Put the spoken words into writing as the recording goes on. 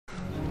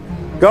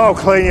Go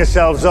clean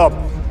yourselves up.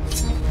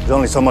 There's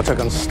only so much I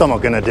can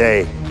stomach in a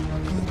day.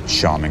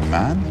 Charming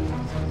man.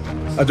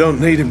 I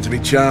don't need him to be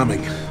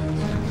charming.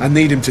 I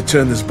need him to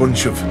turn this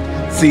bunch of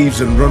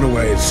thieves and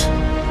runaways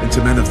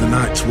into men of the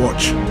Night's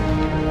Watch.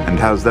 And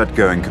how's that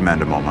going,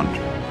 Commander Mormont?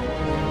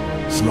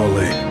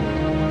 Slowly.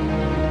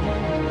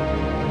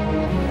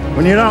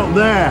 When you're out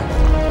there,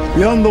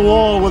 beyond the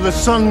wall with the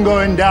sun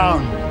going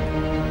down,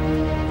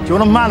 do you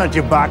want a man at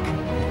your back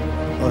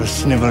or a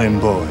snivelling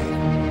boy?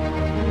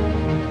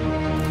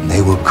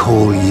 They will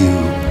call you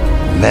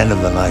men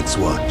of the Night's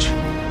Watch,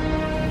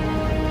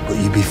 but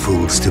you'd be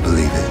fools to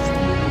believe it.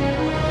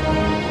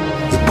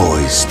 You're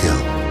boys still,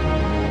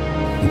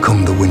 and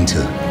come the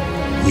winter,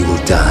 you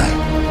will die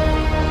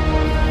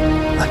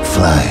like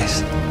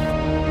flies.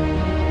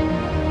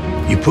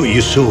 You put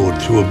your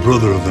sword through a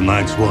brother of the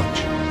Night's Watch.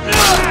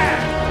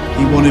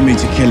 He wanted me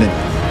to kill him.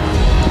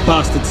 The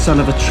bastard son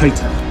of a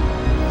traitor.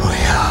 We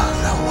are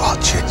the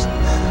Watchers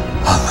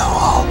on the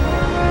wall.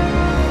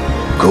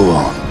 Go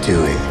on,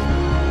 do it.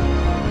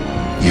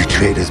 You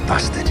traitor's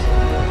bastard.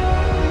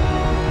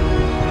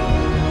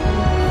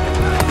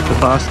 The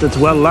bastard's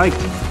well liked.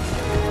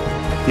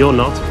 You're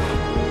not.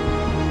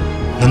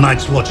 The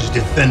Night's Watch has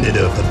defended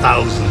her for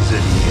thousands of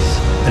years,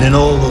 and in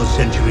all those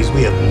centuries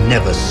we have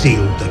never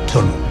sealed the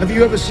tunnel. Have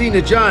you ever seen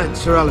a giant,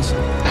 Sir Alliser?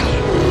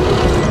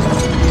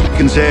 You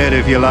can say it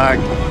if you like.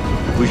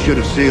 We should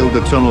have sealed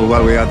the tunnel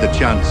while we had the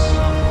chance.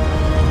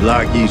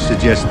 Like you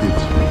suggested,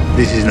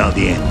 This is not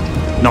the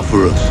end. Not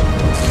for us.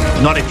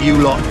 Not if you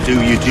lot do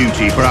your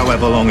duty for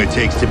however long it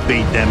takes to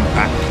beat them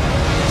back.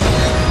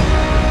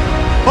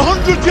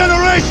 100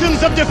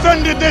 generations have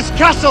defended this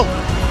castle.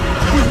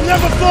 We've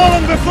never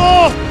fallen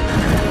before.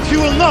 She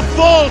will not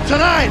fall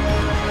tonight.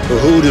 But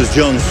who does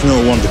Jon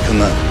Snow want to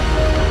command?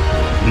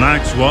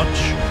 Night's Watch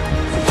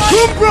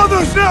Come,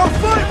 brothers, now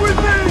fight with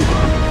me.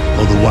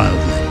 or the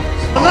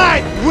Wildlands?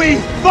 Tonight we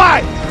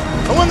fight.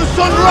 And when the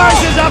sun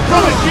rises, I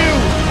promise you,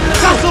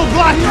 Castle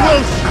Black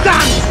will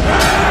stand.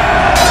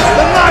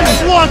 The Night's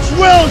Watch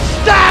will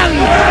stand.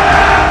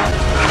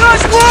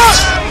 Night's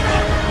Watch!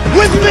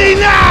 With me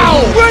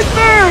now! With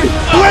me!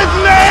 With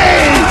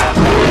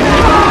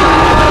me!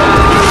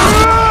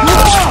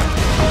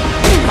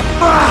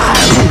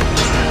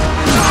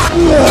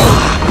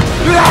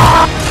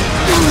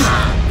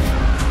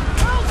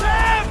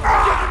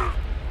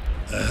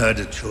 I had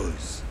a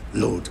choice,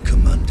 Lord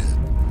Commander.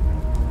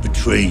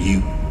 Betray you,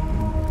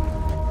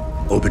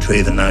 or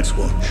betray the Night's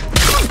Watch.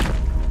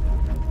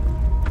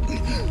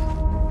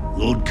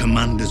 Lord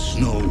Commander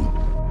Snow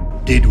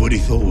did what he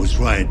thought was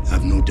right,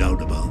 I've no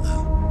doubt about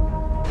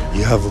that.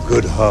 You have a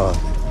good heart,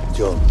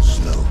 Jon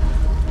Snow.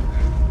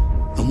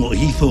 And what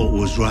he thought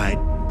was right,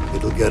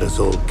 It'll get us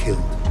all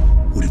killed.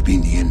 would have been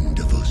the end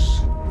of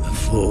us. I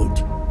fought